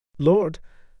Lord,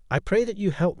 I pray that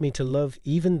you help me to love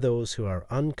even those who are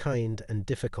unkind and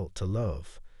difficult to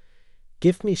love.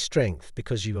 Give me strength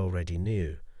because you already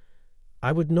knew.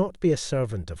 I would not be a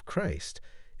servant of Christ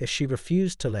if she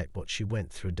refused to let what she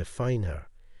went through define her.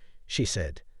 She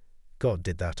said, God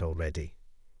did that already.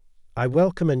 I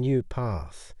welcome a new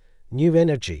path, new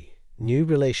energy, new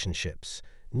relationships,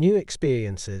 new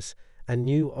experiences, and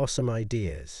new awesome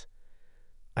ideas.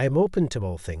 I am open to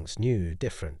all things new,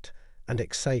 different, and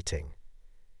exciting.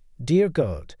 Dear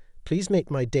God, please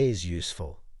make my days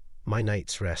useful, my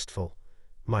nights restful,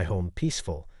 my home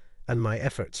peaceful, and my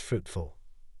efforts fruitful.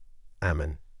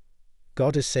 Amen.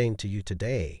 God is saying to you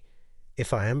today,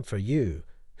 if I am for you,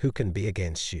 who can be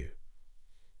against you?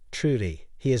 Truly,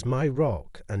 he is my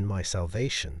rock and my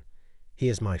salvation. He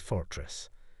is my fortress.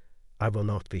 I will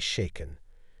not be shaken.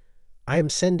 I am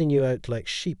sending you out like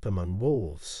sheep among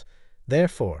wolves.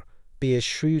 Therefore, be as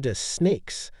shrewd as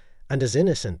snakes and as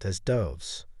innocent as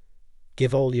doves.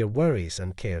 Give all your worries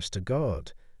and cares to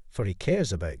God, for he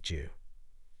cares about you.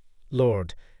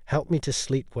 Lord, help me to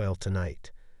sleep well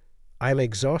tonight. I am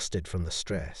exhausted from the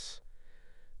stress.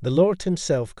 The Lord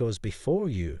himself goes before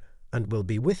you and will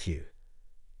be with you.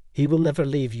 He will never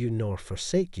leave you nor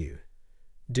forsake you.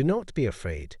 Do not be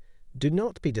afraid. Do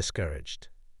not be discouraged.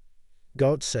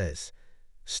 God says,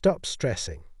 stop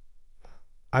stressing.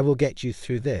 I will get you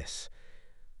through this.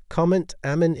 Comment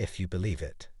Amen if you believe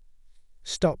it.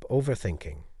 Stop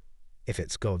overthinking. If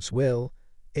it's God's will,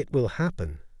 it will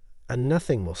happen, and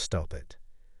nothing will stop it.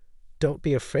 Don't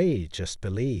be afraid, just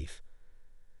believe.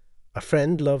 A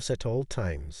friend loves at all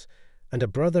times, and a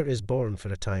brother is born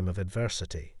for a time of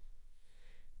adversity.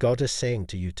 God is saying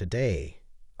to you today,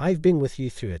 I've been with you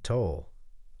through it all.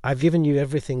 I've given you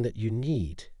everything that you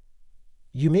need.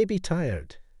 You may be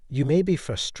tired, you may be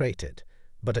frustrated,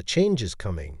 but a change is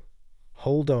coming.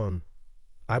 Hold on.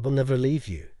 I will never leave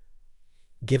you.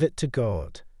 Give it to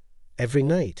God. Every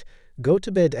night, go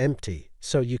to bed empty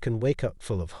so you can wake up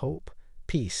full of hope,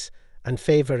 peace, and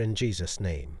favor in Jesus'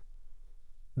 name.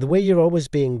 The way you're always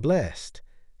being blessed,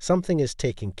 something is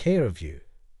taking care of you.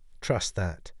 Trust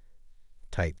that.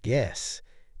 Type yes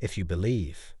if you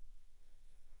believe.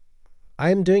 I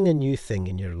am doing a new thing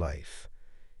in your life.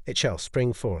 It shall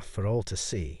spring forth for all to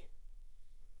see.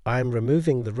 I am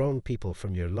removing the wrong people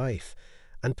from your life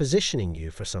and positioning you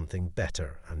for something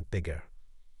better and bigger.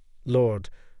 Lord,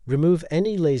 remove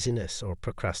any laziness or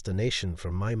procrastination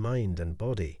from my mind and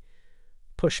body.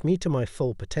 Push me to my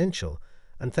full potential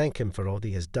and thank him for all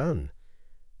he has done.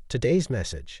 Today's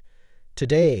message.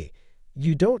 Today,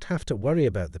 you don't have to worry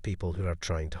about the people who are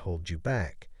trying to hold you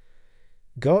back.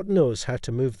 God knows how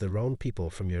to move the wrong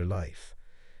people from your life.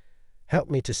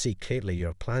 Help me to see clearly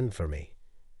your plan for me.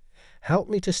 Help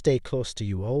me to stay close to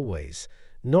you always,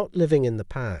 not living in the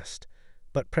past,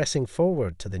 but pressing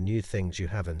forward to the new things you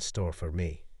have in store for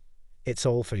me. It's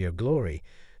all for your glory,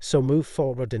 so move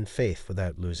forward in faith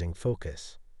without losing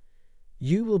focus.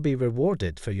 You will be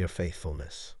rewarded for your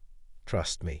faithfulness.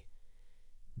 Trust me.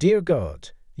 Dear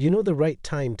God, you know the right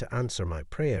time to answer my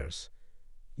prayers.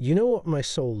 You know what my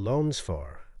soul longs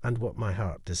for and what my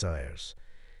heart desires.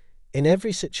 In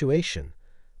every situation,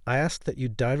 I ask that you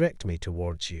direct me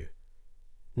towards you.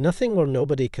 Nothing or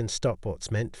nobody can stop what's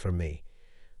meant for me.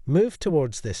 Move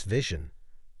towards this vision,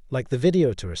 like the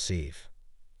video to receive.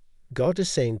 God is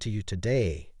saying to you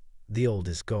today, the old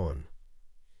is gone.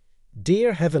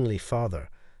 Dear Heavenly Father,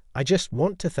 I just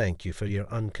want to thank you for your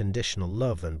unconditional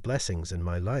love and blessings in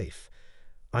my life.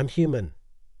 I'm human.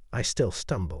 I still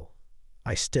stumble.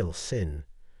 I still sin.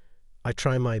 I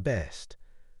try my best,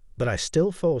 but I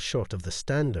still fall short of the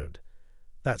standard.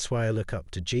 That's why I look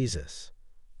up to Jesus.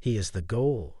 He is the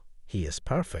goal. He is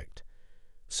perfect.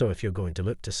 So if you're going to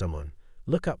look to someone,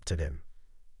 look up to him.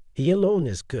 He alone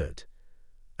is good.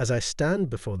 As I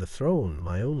stand before the throne,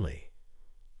 my only.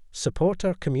 Support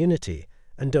our community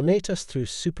and donate us through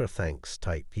Super Thanks.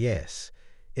 Type yes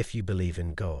if you believe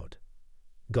in God.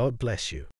 God bless you.